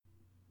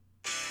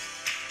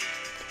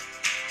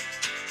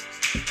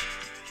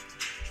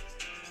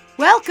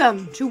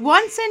Welcome to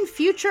Once and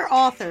Future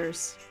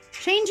Authors,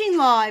 changing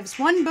lives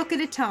one book at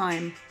a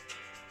time.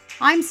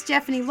 I'm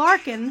Stephanie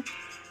Larkin,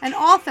 an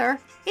author,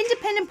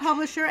 independent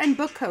publisher, and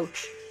book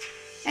coach.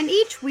 And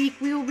each week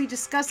we will be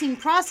discussing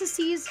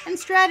processes and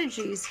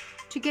strategies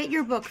to get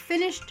your book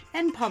finished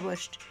and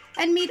published,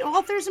 and meet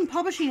authors and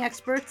publishing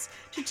experts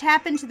to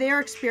tap into their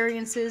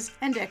experiences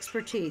and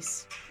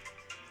expertise.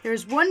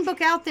 There's one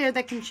book out there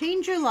that can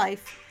change your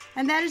life,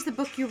 and that is the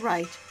book you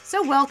write.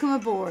 So welcome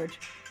aboard.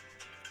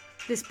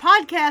 This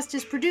podcast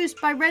is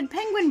produced by Red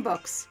Penguin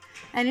Books,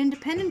 an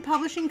independent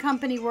publishing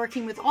company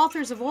working with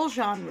authors of all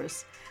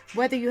genres.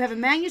 Whether you have a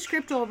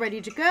manuscript all ready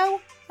to go,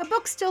 a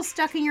book still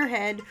stuck in your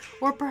head,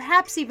 or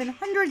perhaps even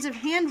hundreds of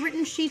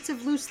handwritten sheets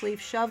of loose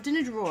leaf shoved in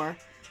a drawer,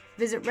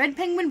 visit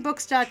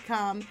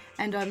redpenguinbooks.com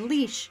and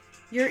unleash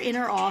your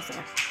inner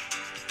author.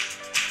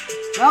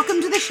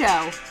 Welcome to the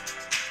show.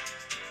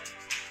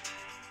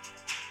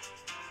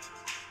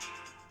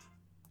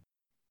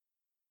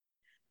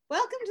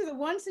 Welcome to the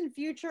Once and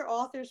Future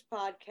Authors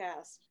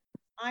podcast.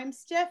 I'm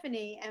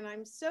Stephanie, and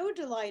I'm so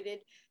delighted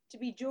to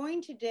be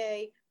joined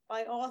today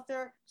by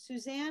author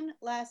Suzanne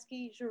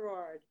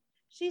Lasky-Girard.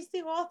 She's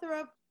the author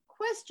of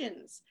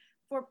Questions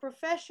for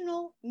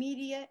Professional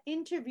Media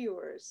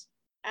Interviewers.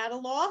 At a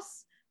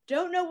loss?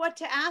 Don't know what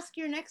to ask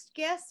your next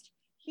guest?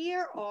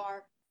 Here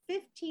are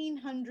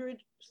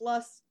 1,500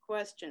 plus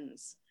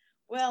questions.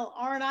 Well,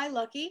 aren't I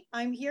lucky?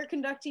 I'm here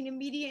conducting a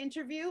media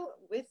interview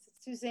with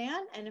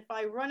Suzanne, and if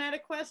I run out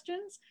of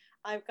questions,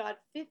 I've got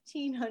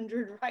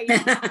 1,500 right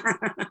now.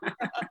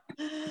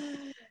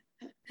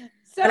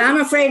 But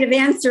I'm afraid of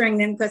answering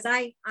them because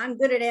I'm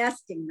good at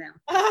asking them.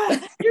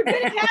 You're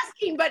good at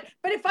asking, but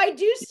if I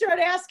do start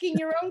asking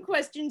your own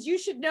questions, you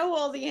should know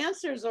all the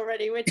answers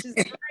already, which is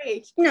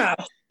great. No,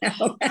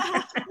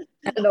 not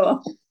at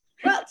all.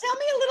 Well, tell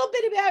me a little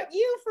bit about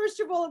you, first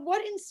of all, and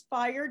what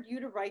inspired you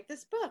to write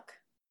this book?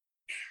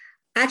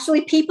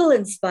 Actually, people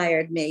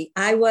inspired me.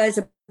 I was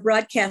a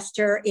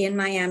broadcaster in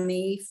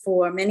Miami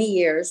for many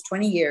years,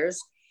 20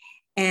 years,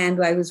 and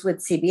I was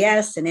with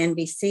CBS and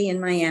NBC in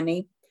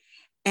Miami.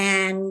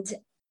 And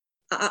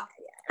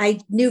I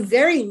knew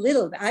very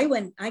little.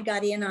 I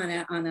got in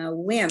on a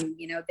whim.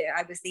 You know,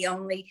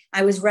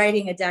 I was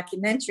writing a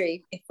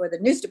documentary for the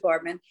news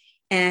department,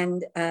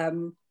 and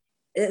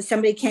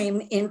somebody came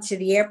into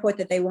the airport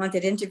that they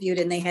wanted interviewed,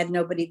 and they had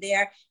nobody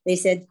there. They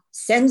said,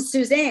 "Send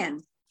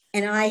Suzanne."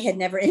 And I had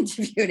never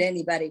interviewed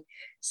anybody.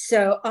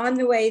 So on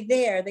the way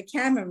there, the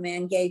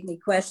cameraman gave me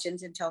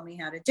questions and told me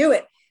how to do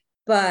it.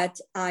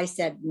 But I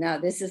said, no,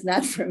 this is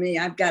not for me.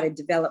 I've got to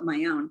develop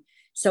my own.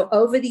 So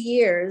over the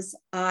years,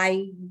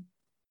 I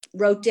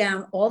wrote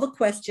down all the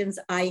questions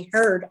I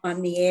heard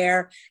on the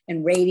air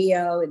and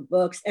radio and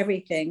books,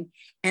 everything.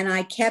 And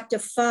I kept a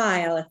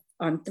file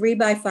on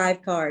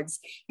 3x5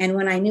 cards. And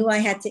when I knew I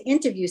had to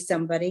interview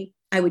somebody,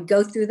 I would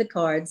go through the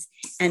cards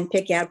and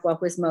pick out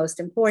what was most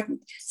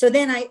important. So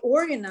then I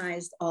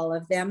organized all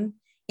of them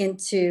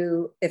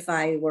into, if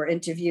I were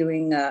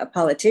interviewing a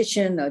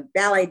politician, a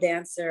ballet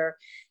dancer,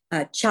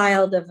 a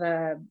child of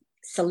a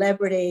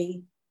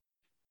celebrity,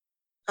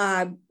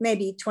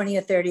 maybe 20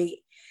 or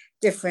 30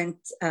 different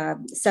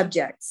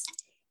subjects.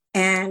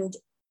 And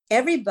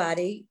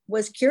everybody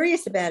was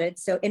curious about it.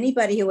 So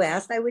anybody who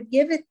asked, I would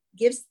give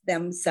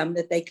them some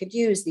that they could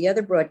use, the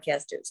other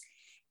broadcasters.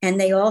 And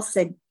they all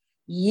said,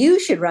 you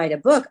should write a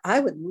book.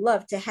 I would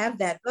love to have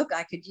that book.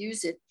 I could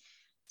use it.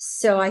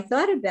 So I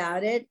thought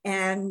about it,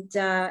 and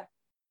I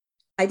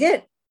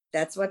did.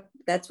 That's what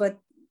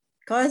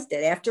caused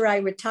it. After I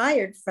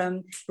retired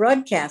from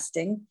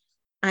broadcasting,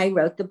 I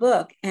wrote the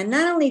book. And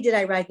not only did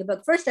I write the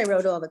book, first I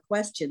wrote all the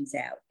questions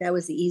out. That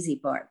was the easy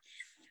part.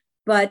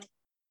 But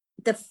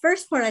the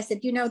first part, I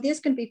said,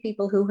 there's going to be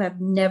people who have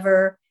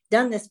never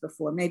done this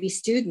before, maybe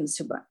students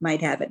who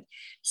might have it.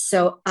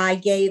 So I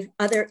gave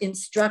other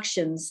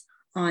instructions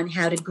on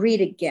how to greet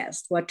a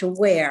guest, what to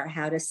wear,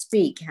 how to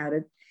speak, how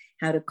to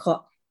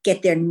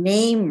get their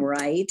name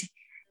right.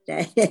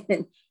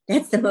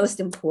 That's the most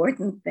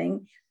important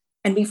thing.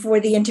 And before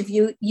the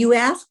interview, you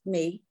asked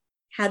me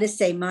how to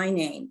say my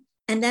name.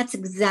 And that's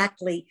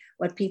exactly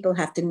what people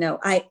have to know.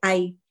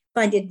 I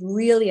find it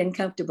really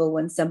uncomfortable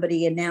when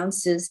somebody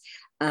announces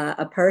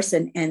a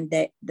person and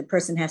that the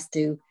person has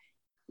to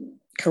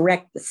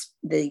correct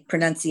the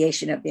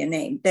pronunciation of their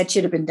name. That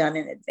should have been done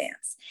in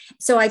advance.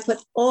 So I put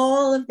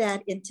all of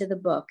that into the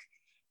book,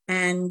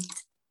 and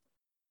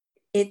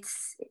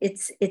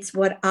it's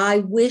what I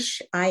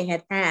wish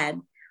I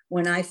had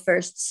when I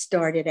first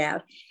started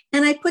out.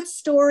 And I put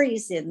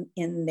stories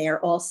in there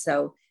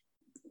also.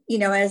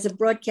 As a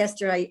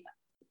broadcaster,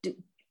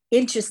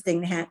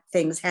 interesting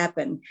things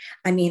happen.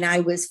 I mean,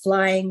 I was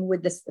flying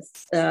with the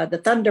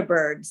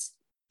Thunderbirds,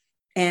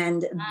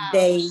 and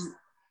wow.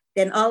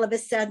 Then all of a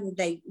sudden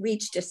they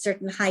reached a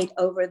certain height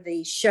over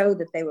the show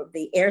that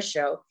the air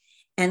show,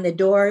 and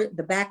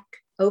the back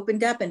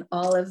opened up and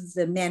all of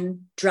the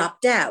men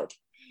dropped out.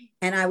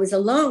 And I was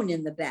alone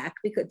in the back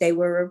because they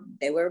were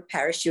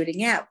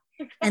parachuting out.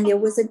 And there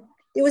was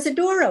a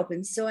door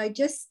open. So I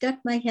just stuck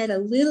my head a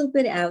little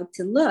bit out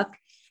to look.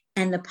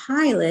 And the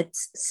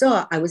pilots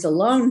saw I was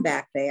alone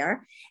back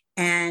there,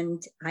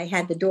 and I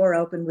had the door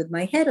open with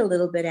my head a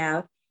little bit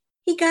out.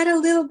 He got a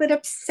little bit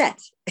upset.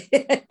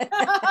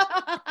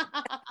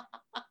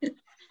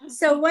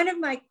 So one of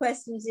my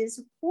questions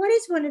is, what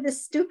is one of the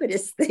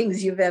stupidest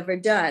things you've ever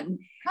done?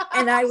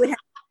 And I would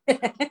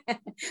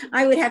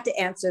have to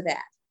answer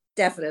that,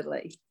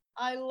 definitely.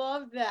 I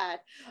love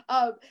that.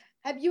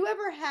 Have you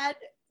ever had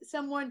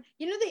someone,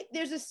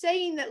 there's a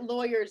saying that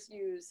lawyers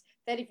use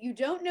that if you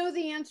don't know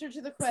the answer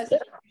to the question,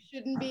 you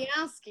shouldn't be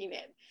asking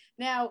it.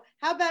 Now,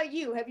 how about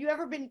you? Have you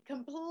ever been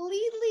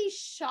completely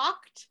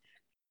shocked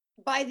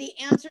by the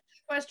answer to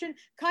the question?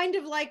 Kind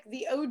of like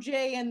the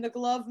OJ and the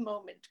glove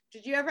moment.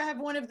 Did you ever have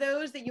one of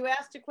those that you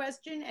asked a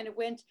question and it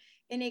went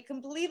in a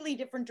completely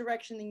different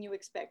direction than you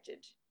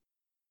expected?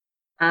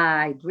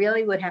 I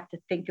really would have to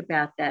think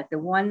about that. The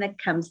one that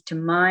comes to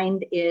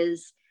mind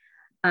is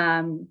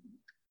Tony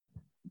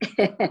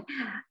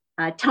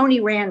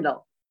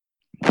Randall.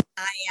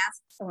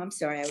 I'm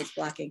sorry, I was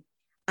blocking.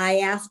 I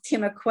asked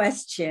him a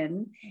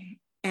question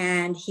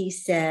and he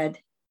said,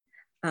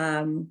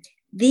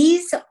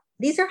 these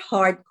are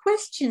hard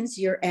questions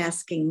you're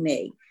asking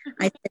me.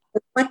 I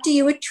said, what do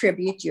you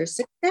attribute your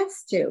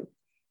success to?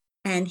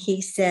 And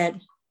he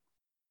said,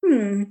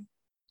 you're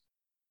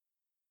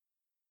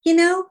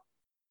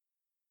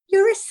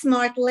a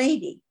smart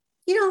lady.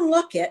 You don't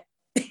look it.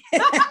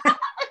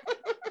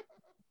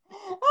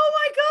 Oh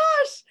my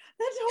gosh,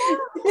 that's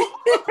horrible.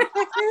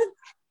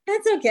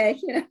 That's okay.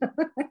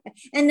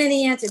 And then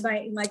he answered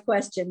my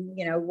question,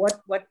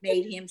 what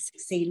made him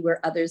succeed where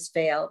others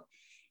failed.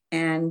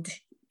 And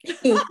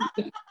he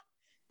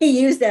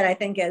used that, I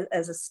think,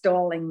 as a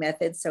stalling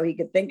method so he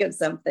could think of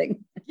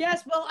something.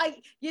 Yes, well,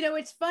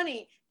 it's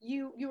funny.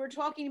 You were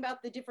talking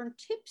about the different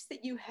tips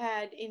that you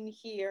had in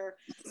here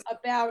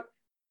about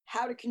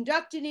how to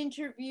conduct an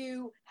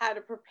interview, how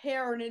to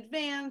prepare in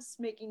advance,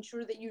 making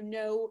sure that you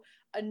know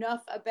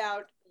enough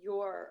about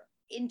your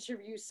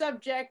interview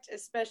subject,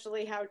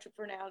 especially how to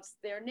pronounce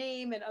their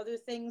name and other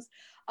things.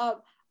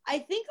 I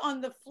think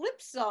on the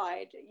flip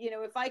side,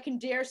 if I can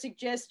dare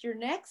suggest your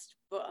next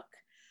book,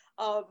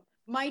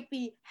 might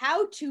be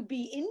How to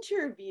Be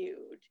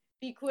Interviewed,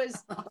 because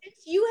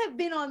since you have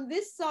been on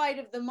this side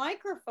of the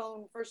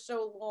microphone for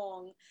so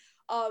long,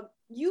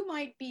 you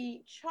might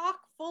be chock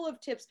full of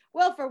tips.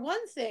 Well, for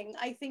one thing,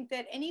 I think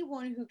that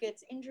anyone who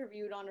gets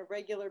interviewed on a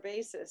regular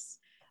basis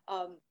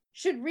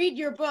should read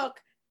your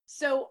book.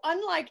 So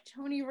unlike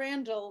Tony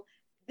Randall,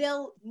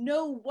 they'll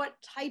know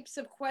what types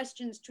of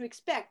questions to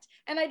expect.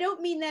 And I don't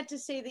mean that to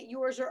say that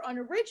yours are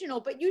unoriginal,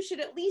 but you should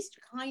at least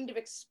kind of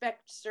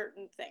expect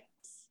certain things.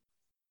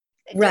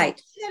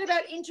 Right. That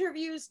about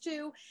interviews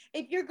too.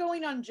 If you're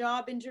going on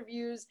job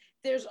interviews,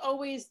 there's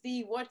always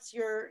the what's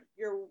your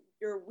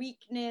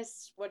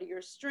weakness, what are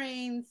your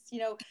strengths,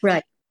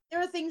 Right. There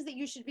are things that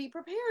you should be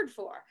prepared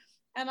for.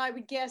 And I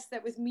would guess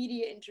that with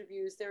media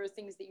interviews, there are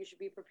things that you should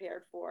be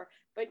prepared for.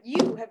 But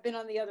you have been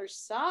on the other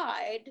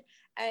side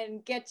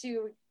and get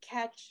to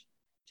catch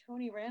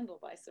Tony Randall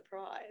by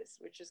surprise,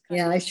 which is kind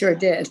of I sure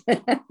did.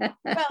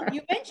 Well,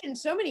 you mentioned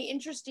so many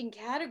interesting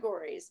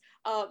categories.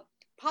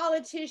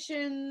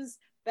 Politicians,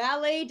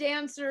 ballet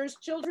dancers,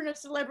 children of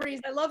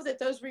celebrities. I love that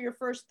those were your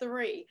first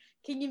three.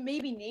 Can you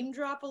maybe name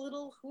drop a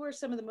little? Who are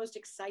some of the most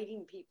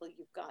exciting people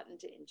you've gotten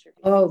to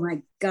interview? Oh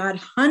my God,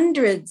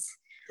 hundreds.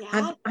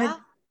 Yeah,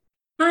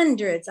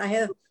 hundreds. I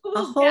have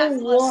a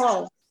whole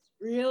wall.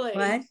 Really?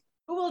 What?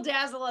 Who will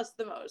dazzle us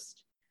the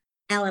most?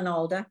 Alan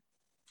Alda.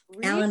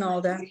 Really? Alan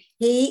Alda.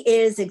 He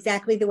is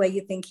exactly the way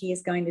you think he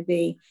is going to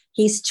be.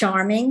 He's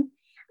charming.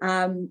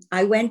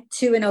 I went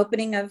to an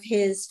opening of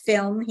his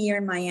film here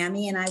in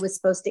Miami, and I was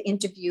supposed to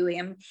interview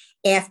him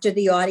after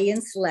the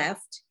audience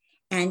left.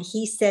 And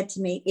he said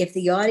to me, if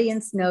the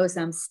audience knows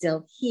I'm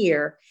still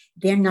here,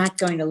 they're not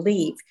going to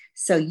leave.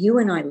 So you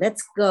and I,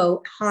 let's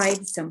go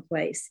hide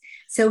someplace.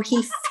 So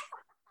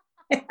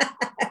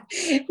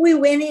we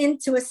went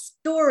into a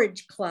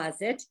storage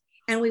closet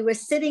and we were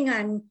sitting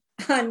on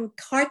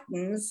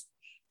cartons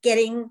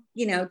getting,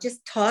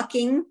 just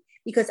talking,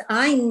 because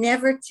I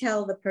never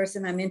tell the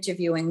person I'm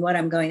interviewing what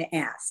I'm going to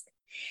ask,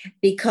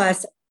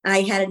 because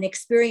I had an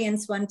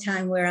experience one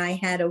time where I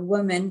had a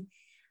woman,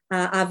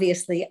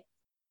 obviously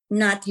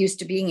not used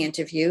to being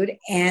interviewed,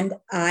 and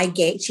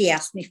she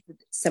asked me for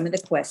some of the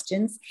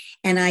questions,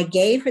 and I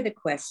gave her the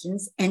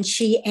questions, and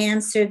she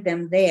answered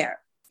them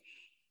there.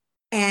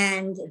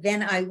 And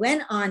then I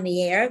went on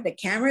the air, the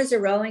cameras are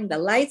rolling, the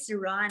lights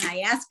are on, I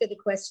asked her the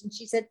question,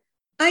 she said,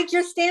 I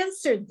just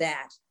answered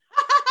that.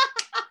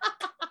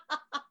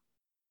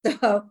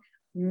 So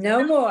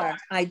no more.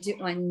 I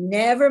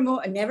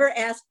never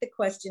ask the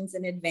questions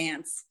in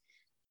advance.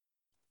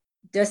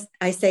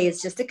 I say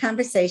it's just a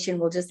conversation.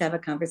 We'll just have a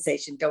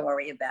conversation. Don't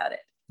worry about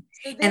it.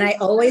 And I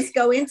always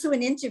go into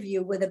an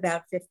interview with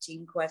about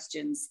 15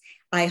 questions.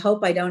 I hope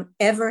I don't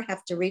ever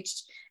have to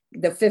reach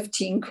the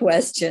 15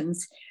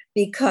 questions,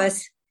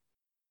 because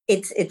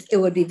it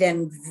would be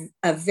then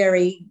a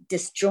very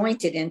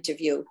disjointed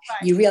interview.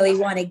 Right. You really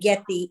want to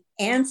get the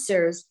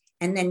answers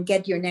and then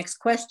get your next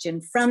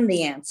question from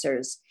the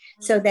answers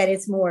so that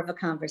it's more of a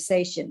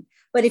conversation.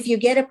 But if you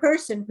get a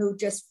person who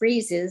just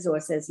freezes or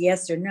says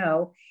yes or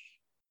no,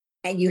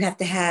 and you have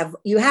to have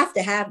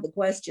the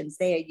questions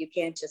there. You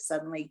can't just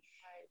suddenly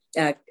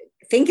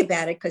think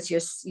about it because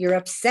you're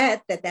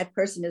upset that that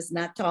person is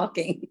not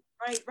talking.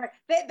 Right.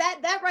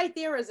 That right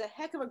there is a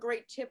heck of a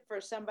great tip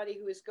for somebody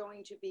who is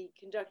going to be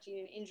conducting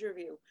an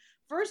interview.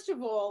 First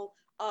of all,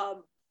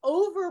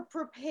 over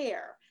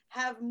prepare.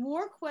 Have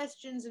more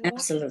questions and more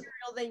material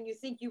than you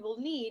think you will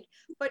need,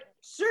 but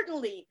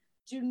certainly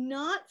do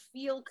not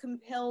feel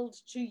compelled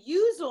to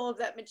use all of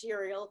that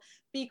material,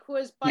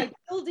 because by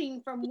building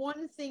from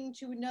one thing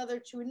to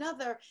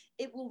another,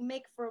 it will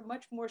make for a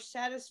much more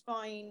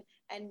satisfying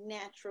and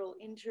natural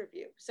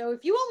interview. So if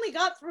you only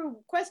got through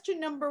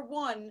question number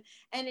 1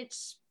 and it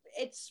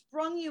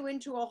sprung you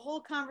into a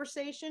whole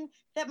conversation,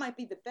 that might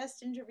be the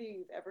best interview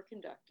you've ever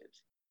conducted.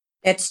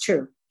 That's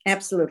true.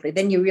 Absolutely.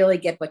 Then you really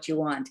get what you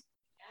want.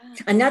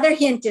 Yeah. Another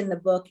hint in the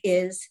book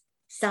is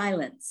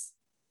silence.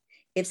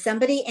 If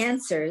somebody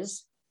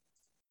answers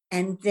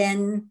and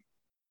then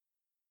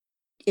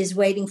is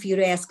waiting for you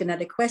to ask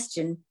another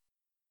question,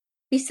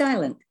 be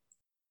silent.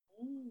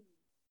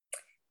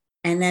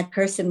 And that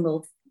person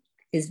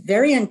is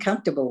very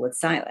uncomfortable with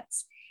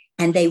silence.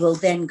 And they will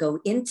then go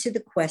into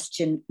the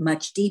question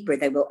much deeper.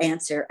 They will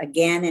answer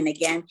again and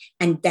again.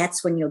 And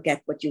that's when you'll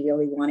get what you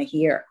really want to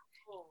hear.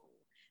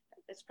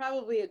 It's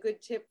probably a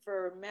good tip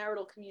for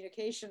marital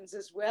communications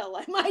as well,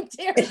 I might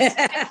dare say.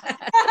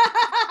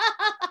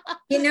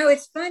 You know,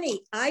 it's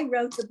funny. I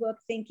wrote the book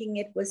thinking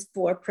it was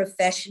for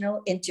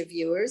professional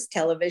interviewers,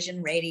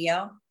 television,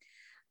 radio,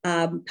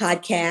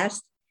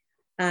 podcast.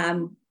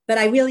 But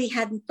I really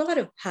hadn't thought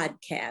of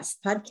podcasts.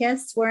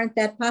 Podcasts weren't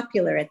that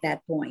popular at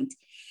that point.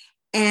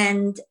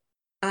 And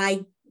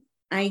I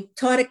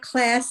taught a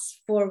class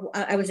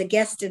I was a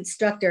guest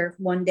instructor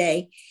one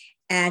day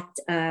at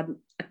a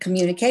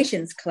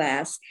communications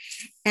class.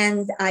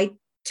 And I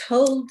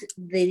told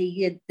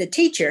the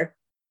teacher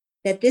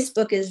that this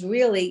book is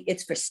really,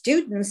 it's for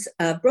students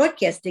of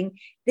broadcasting.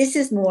 This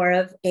is more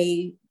of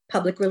a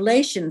public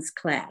relations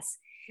class.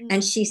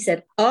 And she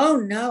said, oh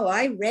no,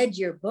 I read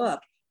your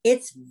book.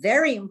 It's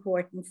very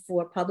important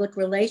for public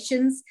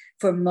relations,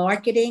 for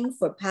marketing,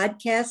 for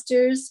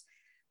podcasters,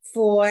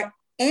 for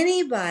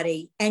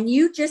anybody. And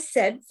you just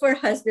said for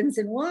husbands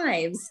and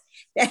wives.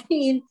 I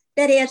mean,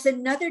 that adds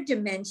another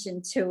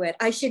dimension to it.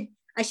 I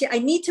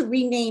need to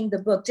rename the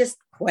book just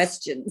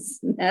Questions.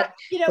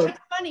 It's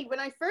funny.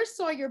 When I first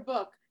saw your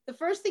book, the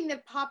first thing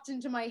that popped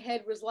into my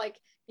head was like,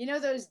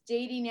 those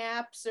dating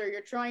apps, or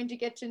you're trying to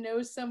get to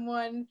know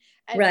someone.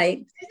 And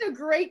right. These are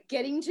great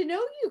getting to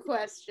know you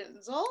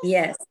questions also.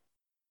 Yes.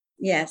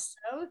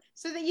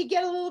 So that you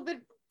get a little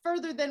bit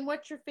further than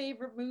what's your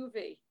favorite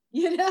movie,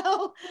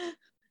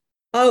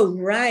 Oh,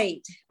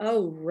 right.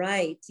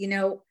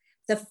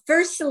 The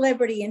first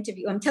celebrity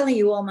interview, I'm telling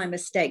you all my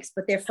mistakes,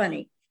 but they're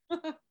funny.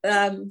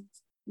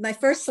 My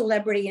first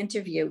celebrity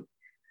interview,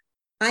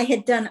 I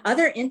had done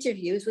other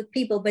interviews with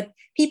people, but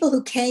people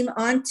who came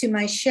onto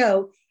my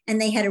show and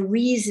they had a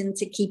reason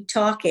to keep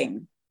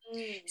talking.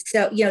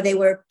 So, they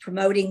were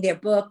promoting their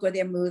book or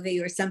their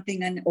movie or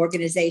something, an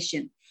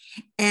organization.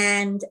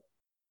 And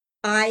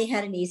I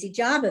had an easy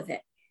job of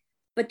it.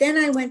 But then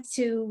I went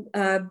to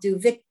do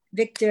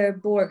Victor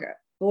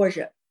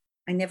Borge.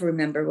 I never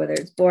remember whether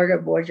it's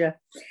Borgia.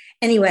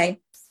 Anyway,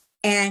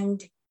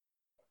 and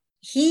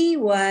he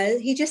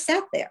just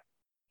sat there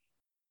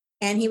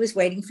and he was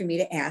waiting for me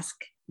to ask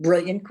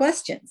brilliant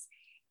questions.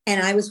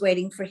 And I was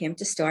waiting for him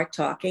to start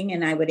talking,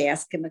 and I would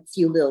ask him a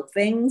few little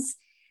things.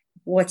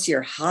 What's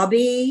your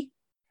hobby?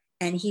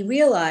 And he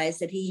realized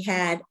that he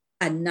had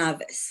a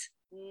novice.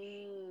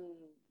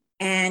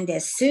 And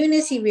as soon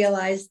as he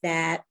realized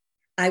that,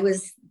 I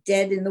was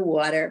dead in the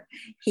water.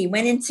 He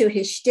went into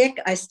his shtick.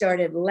 I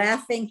started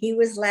laughing. He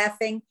was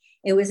laughing.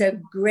 It was a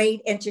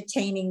great,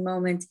 entertaining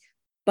moment,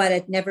 but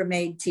it never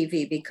made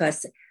TV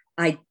because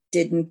I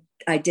didn't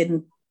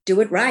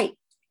do it right.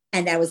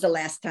 And that was the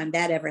last time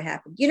that ever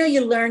happened.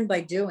 You learn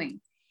by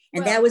doing.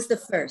 And that was the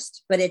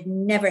first, but it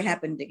never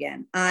happened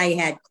again. I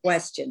had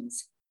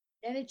questions.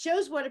 And it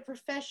shows what a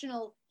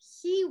professional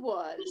he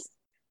was,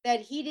 that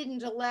he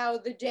didn't allow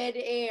the dead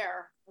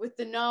air with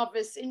the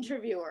novice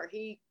interviewer.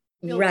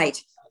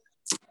 Right.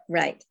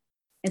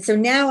 And so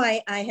now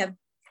I have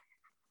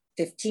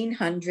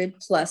 1,500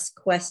 plus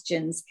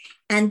questions,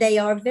 and they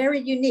are very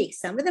unique.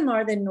 Some of them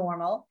are the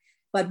normal,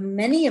 but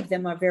many of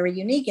them are very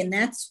unique. And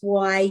that's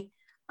why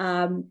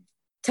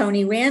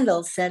Tony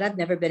Randall said, I've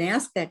never been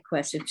asked that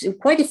question. So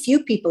quite a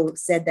few people have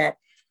said that.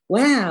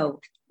 Wow,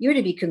 you're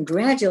to be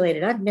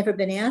congratulated. I've never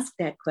been asked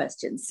that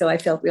question. So I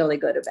felt really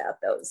good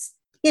about those,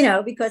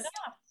 because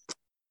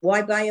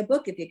why buy a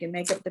book if you can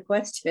make up the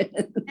question?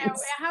 Now,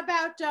 how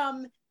about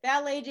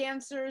ballet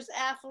dancers,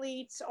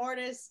 athletes,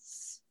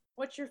 artists?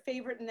 What's your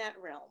favorite in that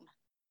realm?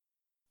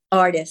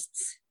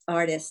 Artists,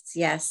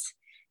 yes.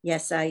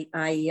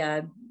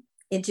 I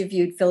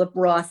interviewed Philip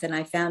Roth, and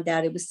I found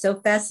out it was so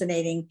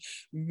fascinating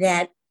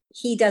that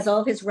he does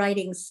all his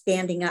writing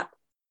standing up.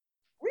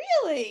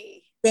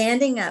 Really?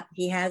 Standing up.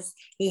 He has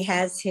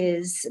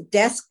his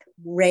desk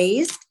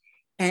raised,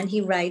 and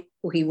he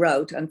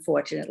wrote.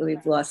 Unfortunately,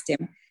 we've lost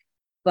him.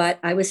 But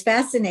I was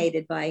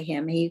fascinated by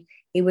him. He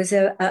was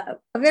a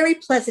very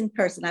pleasant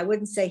person. I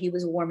wouldn't say he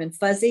was warm and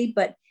fuzzy,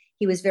 but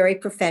he was very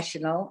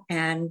professional,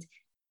 and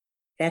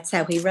that's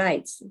how he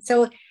writes.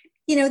 So,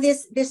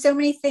 there's so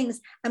many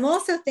things. I'm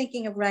also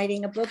thinking of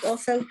writing a book,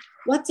 also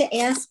what to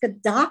ask a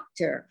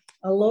doctor,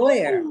 a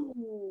lawyer,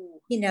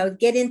 Ooh.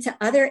 get into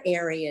other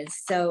areas.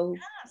 So,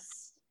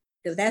 Yes.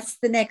 so that's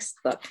the next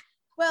book.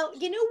 Well,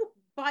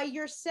 by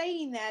your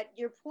saying that,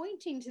 you're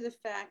pointing to the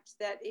fact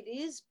that it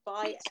is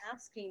by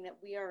asking that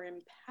we are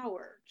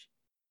empowered.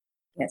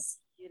 Yes.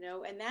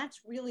 And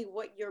that's really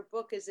what your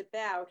book is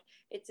about.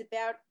 It's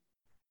about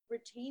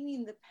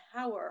retaining the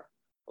power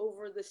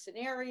over the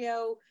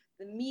scenario,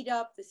 the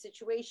meetup, the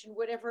situation,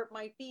 whatever it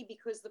might be,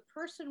 because the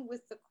person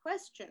with the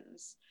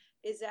questions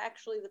is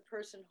actually the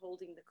person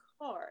holding the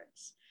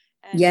cards.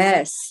 And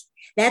yes,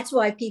 that's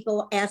why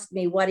people ask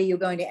me, what are you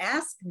going to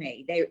ask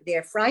me?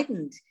 They're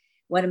frightened.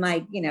 What am I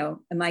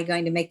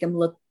going to make them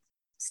look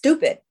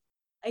stupid?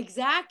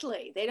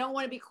 Exactly. They don't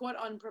want to be caught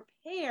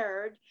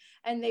unprepared,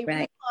 and they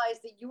realize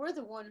that you're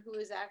the one who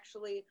is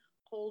actually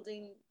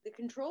holding the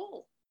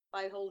control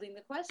by holding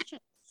the questions.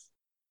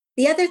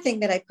 The other thing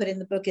that I put in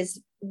the book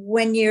is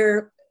when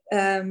you're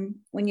I'm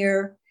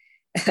going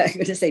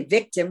to say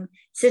victim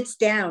sits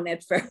down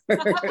at first.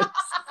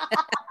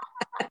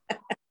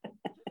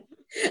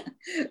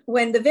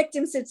 When the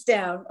victim sits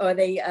down, or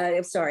the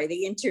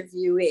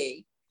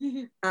interviewee,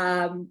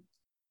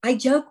 I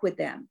joke with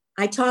them.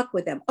 I talk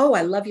with them. Oh,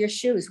 I love your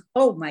shoes.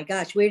 Oh my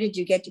gosh, where did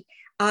you get to?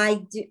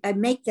 I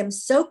make them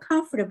so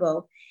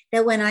comfortable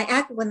that when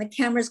the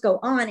cameras go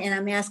on and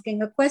I'm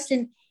asking a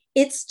question,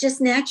 it's just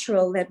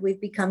natural that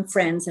we've become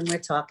friends and we're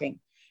talking.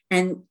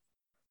 And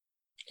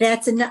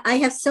I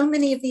have so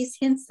many of these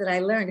hints that I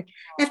learned.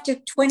 After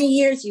 20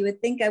 years, you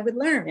would think I would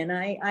learn, and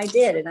I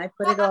did, and I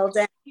put it all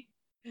down.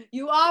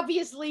 You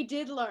obviously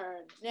did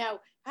learn. Now,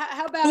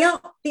 how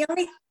about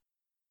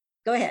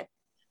go ahead.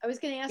 I was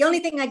going to ask the only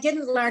thing I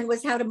didn't learn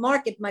was how to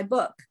market my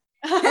book.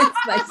 That's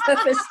my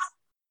toughest.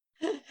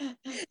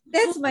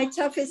 That's my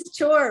toughest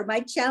chore, my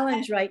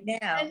challenge right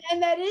now.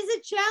 And that is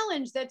a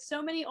challenge that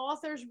so many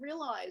authors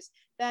realize,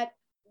 that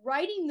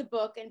writing the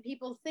book, and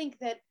people think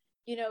that,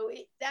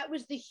 that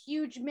was the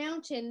huge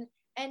mountain.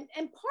 And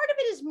part of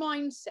it is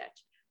mindset.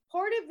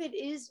 Part of it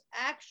is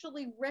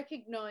actually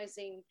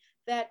recognizing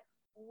that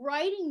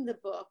writing the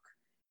book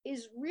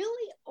is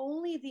really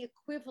only the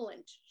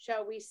equivalent,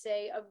 shall we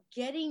say, of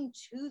getting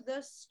to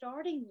the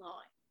starting line.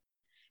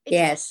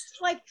 It's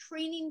like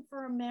training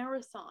for a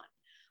marathon.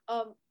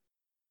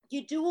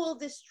 You do all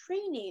this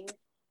training,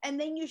 and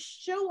then you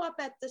show up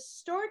at the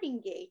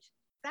starting gate.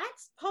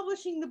 That's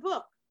publishing the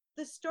book,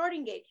 the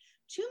starting gate.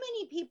 Too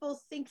many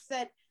people think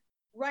that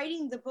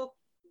writing the book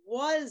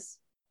was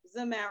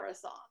the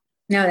marathon.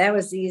 No, that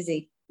was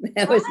easy.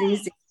 That was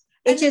easy.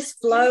 It just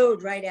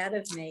flowed right out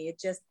of me. It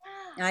just,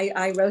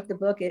 I wrote the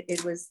book.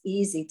 It was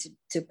easy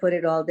to put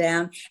it all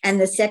down.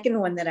 And the second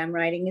one that I'm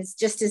writing is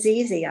just as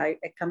easy. I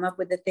come up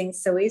with the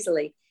things so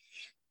easily.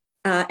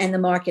 And the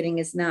marketing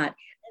is not.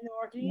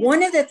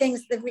 One of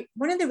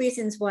the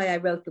reasons why I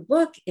wrote the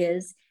book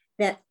is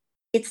that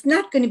it's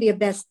not going to be a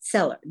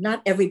bestseller.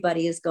 Not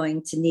everybody is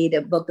going to need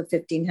a book of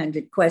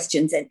 1,500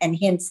 questions and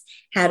hints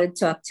how to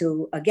talk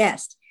to a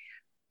guest.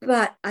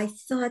 But I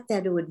thought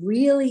that it would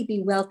really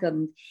be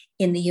welcomed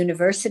in the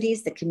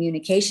universities, the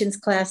communications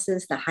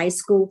classes, the high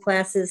school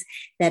classes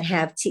that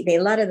have, a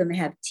lot of them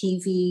have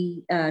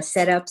TV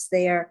setups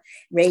there,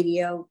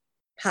 radio,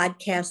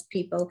 podcast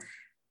people.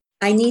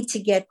 I need to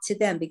get to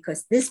them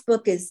because this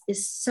book is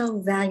so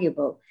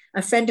valuable.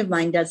 A friend of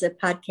mine does a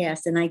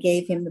podcast, and I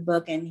gave him the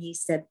book, and he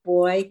said,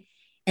 boy,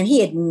 and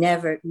he had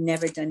never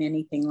done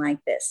anything like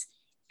this.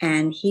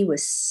 And he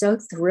was so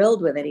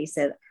thrilled with it. He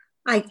said,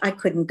 I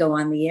couldn't go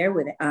on the air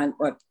with it.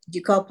 Or do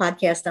you call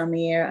podcast on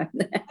the air?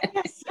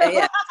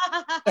 Yeah.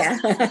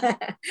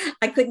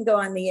 I couldn't go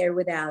on the air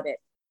without it.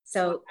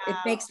 So It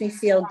makes me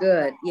feel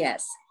good.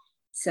 Yes.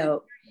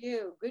 So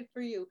good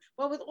for you.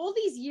 Well, with all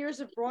these years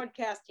of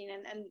broadcasting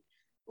and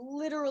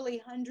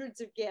literally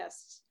hundreds of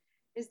guests,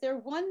 is there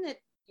one that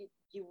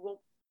you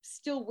will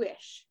still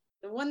wish?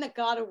 The one that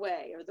got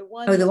away, or the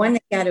one? Oh, the one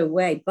that got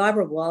away,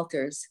 Barbara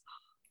Walters.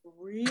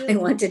 Really? I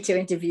wanted to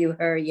interview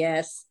her.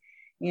 Yes.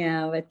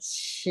 Yeah, but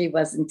she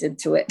wasn't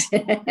into it.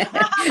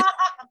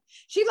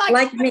 She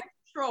liked me.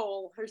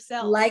 Control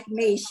herself. Like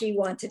me, she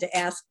wanted to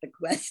ask the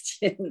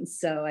questions,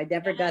 so I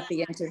never got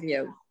the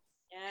interview.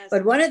 Yes.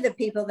 But one of the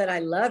people that I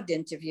loved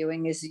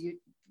interviewing is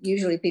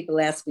usually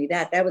people ask me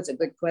that. That was a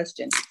good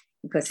question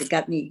because it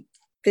got me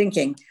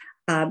thinking.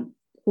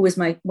 Who was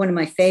one of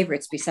my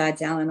favorites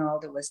besides Alan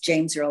Alda was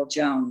James Earl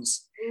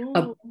Jones. Ooh.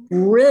 A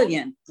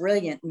brilliant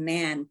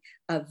man,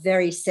 a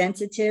very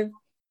sensitive,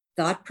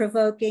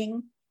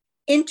 thought-provoking,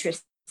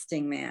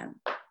 interesting man,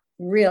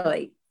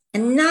 really.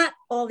 And not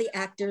all the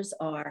actors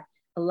are.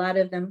 A lot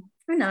of them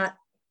are not.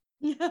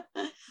 Well,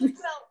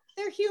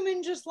 they're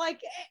human, just like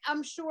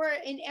I'm sure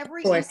in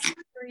every Of course.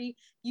 industry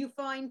you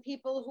find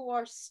people who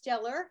are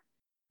stellar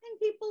and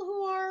people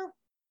who are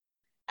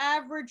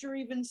average or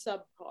even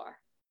subpar.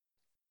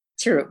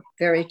 True,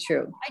 very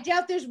true. I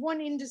doubt there's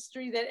one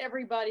industry that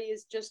everybody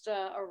is just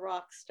a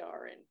rock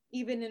star in,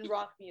 even in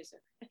rock music.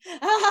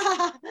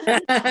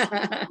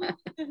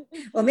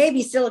 Well,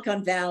 maybe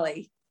Silicon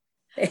Valley.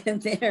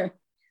 And there.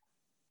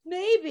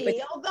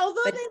 Maybe, although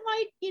but, they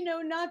might,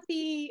 not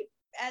be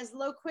as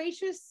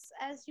loquacious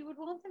as you would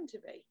want them to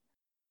be.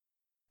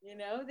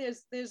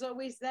 There's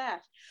always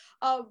that.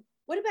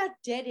 What about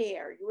dead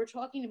air? You were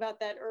talking about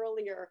that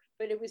earlier,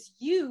 but it was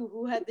you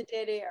who had the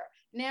dead air.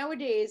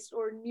 Nowadays,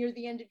 or near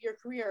the end of your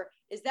career,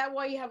 is that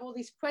why you have all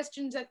these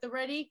questions at the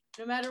ready?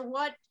 No matter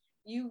what,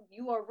 you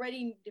are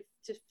ready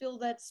to fill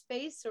that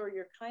space, or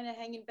you're kind of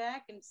hanging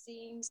back and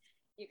seeing,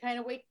 you kind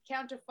of wait,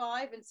 count to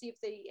 5 and see if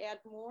they add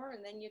more,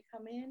 and then you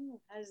come in?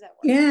 How does that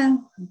work? Yeah,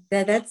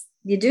 that's,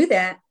 you do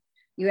that.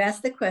 You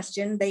ask the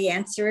question, they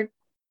answer it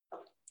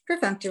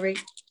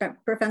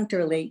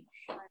perfunctorily.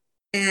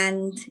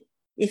 And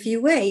if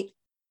you wait,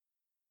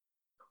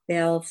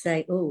 they'll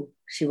say, oh,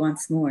 she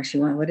wants more.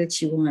 What did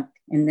she want?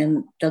 And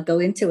then they'll go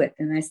into it.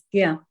 And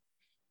yeah,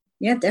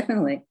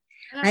 definitely.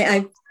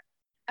 I'm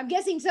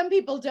guessing some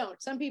people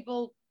don't. Some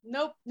people,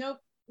 nope,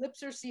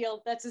 lips are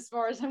sealed. That's as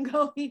far as I'm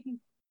going.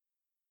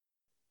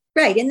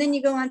 Right. And then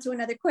you go on to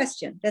another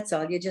question. That's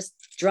all. You just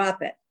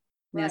drop it.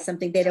 Right.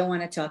 Something they don't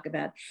want to talk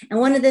about. And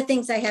one of the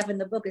things I have in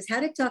the book is how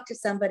to talk to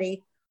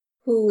somebody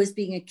who is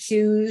being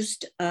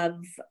accused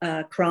of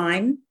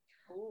crime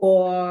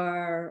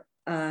or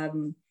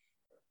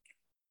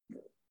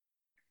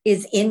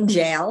is in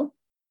jail,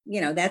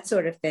 that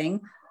sort of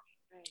thing.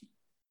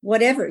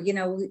 Whatever,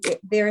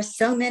 there are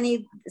so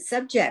many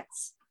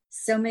subjects,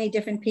 so many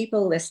different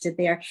people listed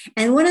there.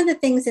 And one of the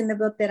things in the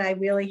book that I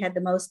really had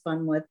the most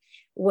fun with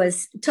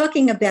was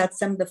talking about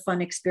some of the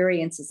fun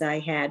experiences I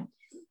had.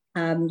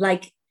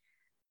 Like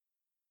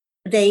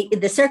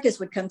the circus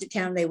would come to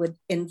town, they would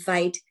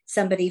invite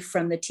somebody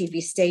from the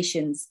TV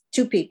stations,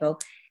 2 people,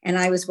 and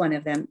I was one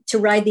of them, to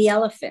ride the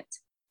elephant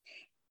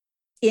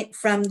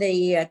from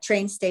the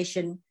train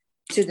station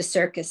to the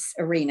circus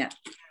arena.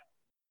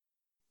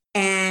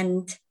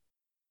 And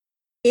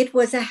it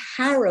was a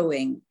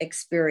harrowing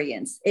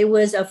experience. It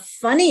was a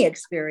funny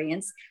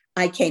experience.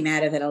 I came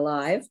out of it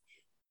alive,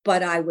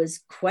 but I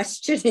was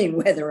questioning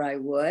whether I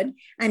would.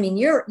 I mean,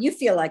 you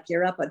feel like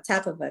you're up on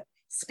top of a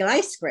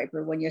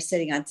skyscraper when you're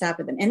sitting on top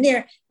of them. And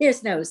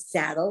there's no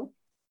saddle.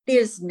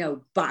 There's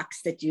no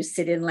box that you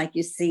sit in like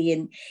you see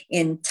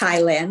in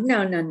Thailand.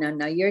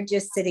 No. You're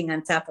just sitting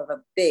on top of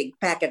a big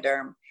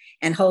pachyderm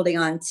and holding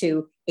on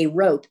to a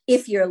rope.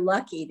 If you're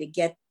lucky to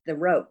get the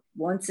rope.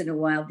 Once in a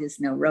while, there's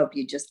no rope.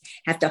 You just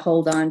have to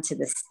hold on to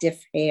the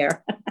stiff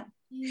hair.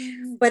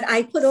 But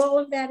I put all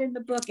of that in the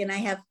book, and I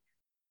have,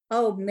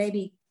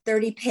 maybe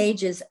 30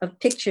 pages of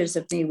pictures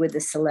of me with the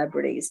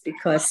celebrities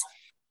because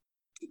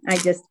I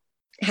just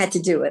had to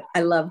do it.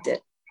 I loved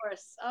it.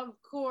 Of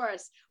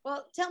course.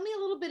 Well, tell me a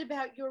little bit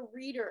about your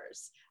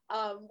readers.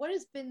 What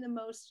has been the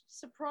most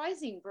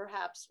surprising,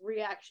 perhaps,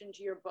 reaction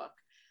to your book?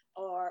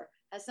 Or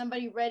has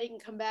somebody read it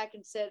and come back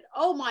and said,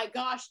 oh my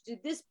gosh,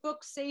 did this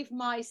book save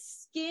my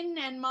skin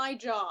and my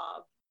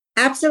job?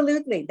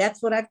 Absolutely.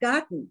 That's what I've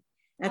gotten.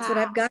 That's what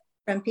I've gotten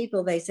from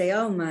people. They say,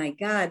 oh my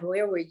God,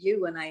 where were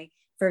you when I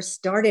first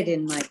started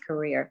in my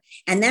career?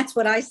 And that's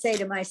what I say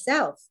to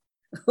myself.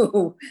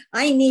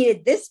 I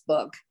needed this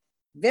book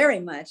very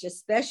much,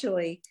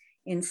 especially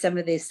in some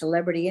of these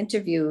celebrity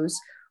interviews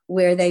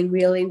where they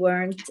really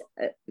weren't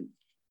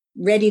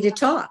ready to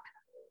talk.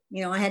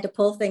 I had to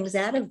pull things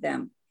out of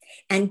them.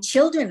 And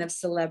children of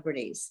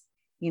celebrities,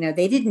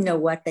 they didn't know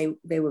what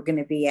they were going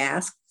to be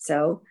asked.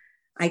 So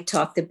I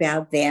talked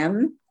about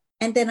them,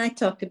 and then I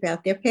talked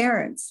about their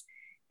parents.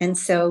 And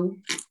so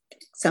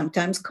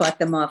sometimes caught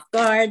them off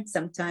guard.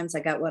 Sometimes I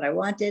got what I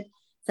wanted,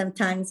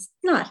 sometimes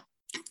not.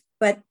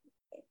 But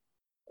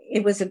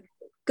it was a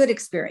good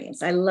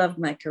experience. I loved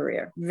my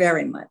career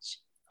very much.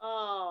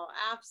 Oh,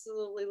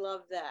 absolutely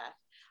love that.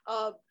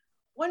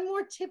 One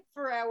more tip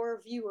for our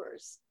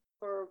viewers.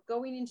 For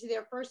going into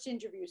their first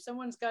interview,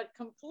 someone's got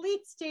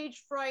complete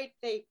stage fright.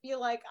 They feel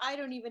like, I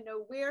don't even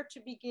know where to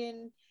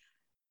begin.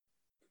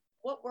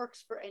 What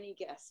works for any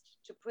guest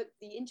to put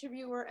the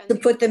interviewer and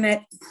put them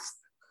at?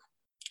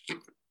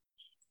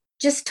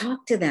 Just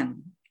talk to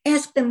them.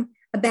 Ask them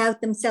about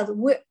themselves.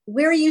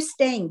 Where are you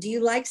staying? Do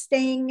you like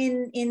staying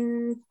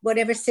in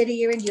whatever city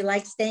you're in? Do you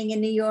like staying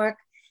in New York?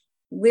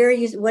 Where are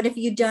you? What have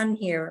you done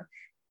here?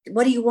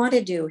 What do you want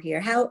to do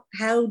here?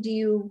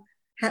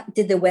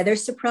 Did the weather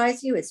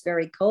surprise you? It's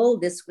very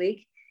cold this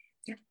week.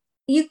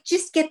 You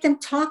just get them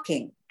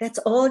talking. That's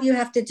all you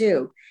have to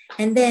do.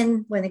 And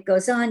then when it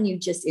goes on, you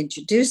just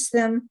introduce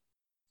them,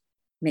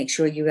 make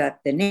sure you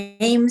got the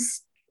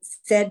names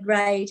said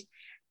right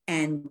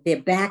and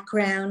their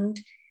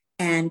background.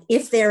 And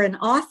if they're an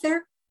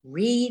author,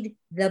 read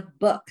the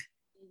book.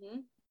 Mm-hmm.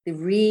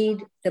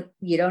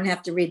 You don't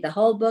have to read the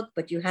whole book,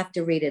 but you have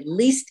to read at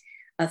least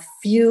a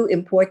few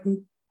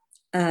important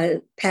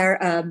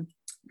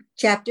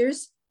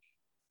chapters,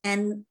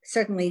 and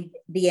certainly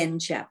the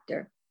end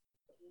chapter.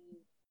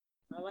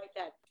 I like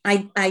that.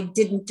 I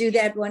didn't do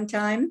that one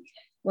time.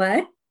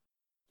 What?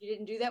 You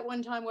didn't do that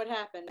one time? What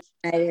happened?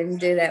 I didn't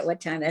do that one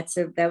time.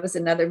 That was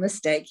another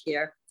mistake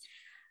here.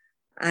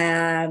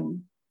 I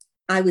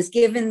was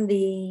given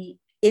the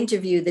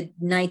interview the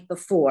night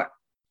before,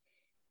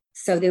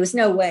 so there was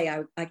no way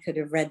I could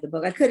have read the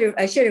book.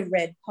 I should have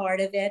read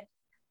part of it,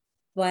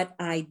 but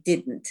I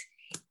didn't.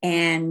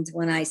 And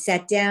when I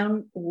sat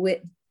down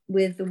with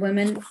the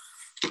women,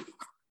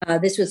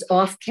 this was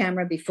off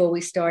camera before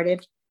we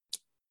started,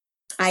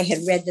 I had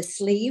read the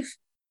sleeve,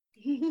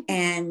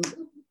 and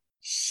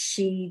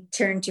she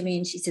turned to me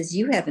and she says,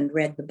 "You haven't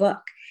read the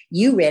book.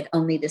 You read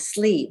only the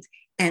sleeve.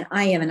 And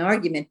I have an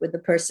argument with the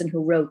person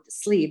who wrote the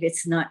sleeve.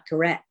 It's not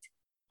correct."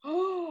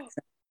 Oh,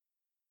 so,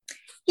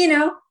 you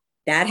know,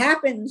 that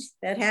happens.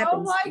 That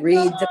happens. Oh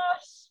my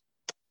gosh.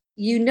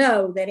 You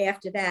know that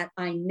after that,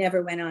 I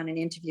never went on an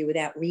interview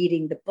without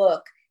reading the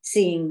book,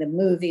 seeing the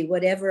movie,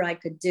 whatever I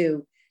could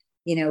do,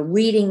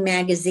 reading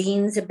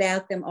magazines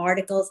about them,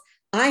 articles.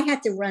 I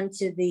had to run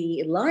to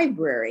the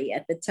library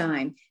at the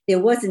time. There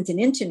wasn't an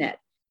internet.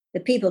 The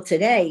people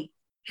today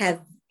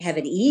have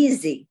it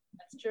easy.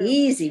 That's true.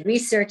 Easy.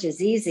 Research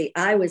is easy.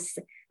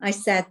 I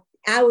sat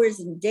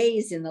hours and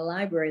days in the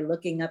library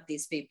looking up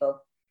these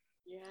people.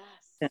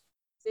 Yes.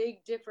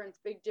 Big difference.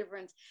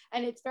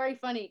 And it's very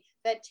funny,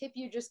 that tip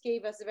you just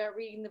gave us about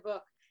reading the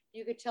book.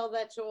 You could tell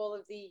that to all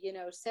of the,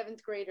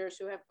 7th graders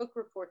who have book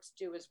reports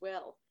due as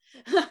well.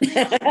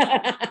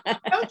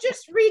 Don't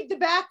just read the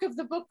back of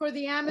the book or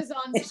the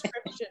Amazon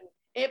description.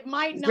 It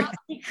might not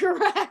be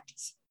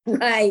correct.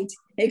 Right.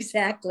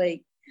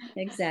 Exactly.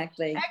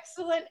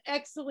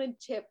 Excellent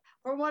tip.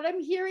 From what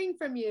I'm hearing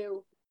from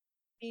you,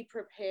 be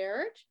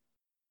prepared,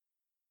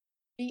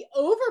 be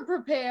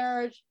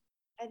over-prepared,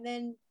 and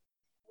then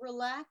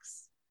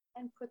relax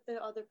and put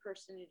the other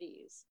person at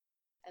ease.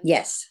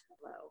 Yes.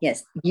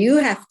 Yes. You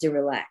have to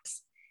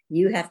relax.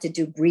 You have to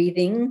do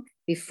breathing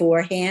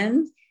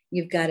beforehand.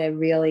 You've got to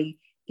really,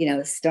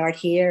 start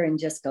here and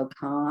just go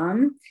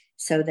calm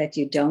so that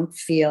you don't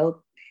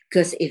feel,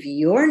 because if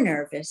you're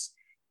nervous,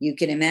 you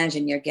can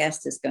imagine your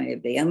guest is going to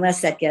be,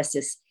 unless that guest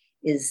is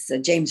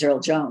James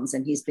Earl Jones,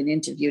 and he's been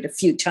interviewed a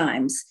few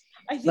times.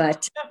 I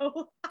think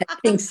so. I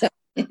think so.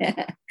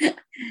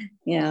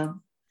 Yeah.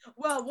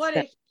 Well, what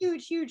a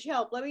huge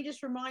help. Let me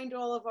just remind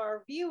all of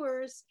our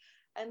viewers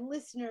and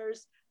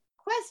listeners,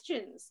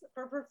 Questions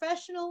for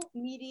Professional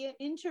Media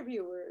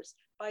Interviewers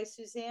by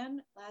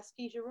Suzanne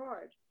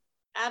Lasky-Girard.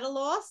 At a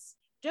loss?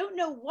 Don't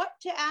know what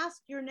to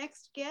ask your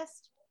next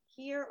guest?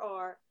 Here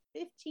are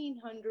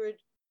 1,500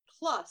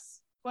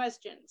 plus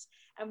questions.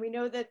 And we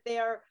know that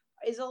there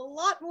is a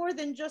lot more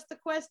than just the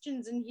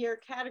questions in here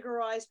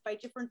categorized by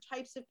different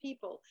types of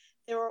people.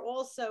 There are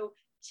also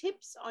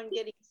tips on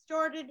getting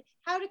started,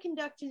 how to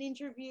conduct an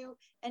interview,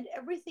 and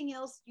everything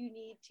else you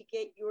need to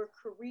get your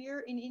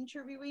career in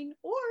interviewing,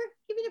 or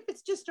even if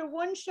it's just a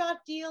one-shot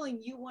deal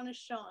and you want to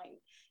shine,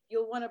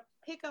 you'll want to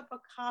pick up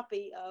a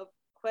copy of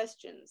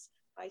Questions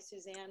by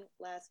Suzanne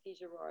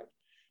Lasky-Girard.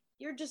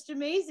 You're just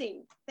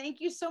amazing.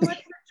 Thank you so much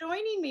for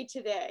joining me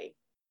today.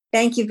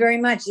 Thank you very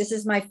much. This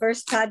is my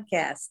first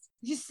podcast.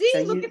 You see,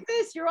 so look at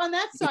this. You're on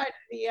that side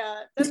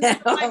of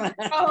the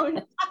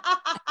microphone.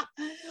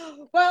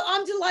 Well,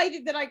 I'm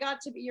delighted that I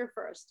got to be your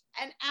first.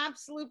 An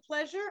absolute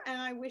pleasure.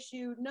 And I wish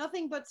you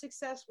nothing but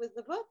success with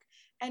the book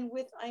and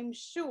with, I'm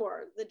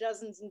sure, the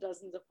dozens and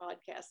dozens of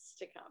podcasts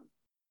to come.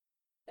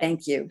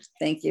 Thank you.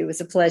 Thank you. It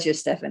was a pleasure,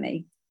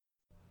 Stephanie.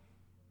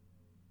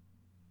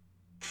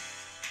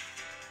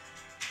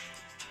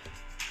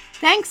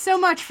 Thanks so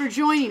much for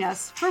joining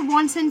us for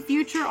Once and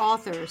Future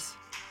Authors.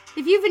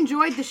 If you've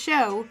enjoyed the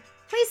show,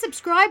 please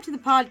subscribe to the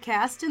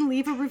podcast and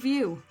leave a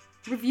review.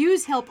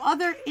 Reviews help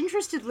other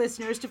interested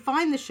listeners to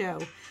find the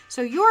show,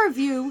 so your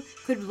review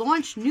could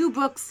launch new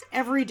books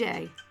every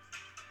day.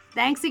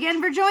 Thanks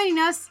again for joining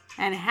us,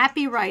 and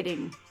happy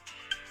writing.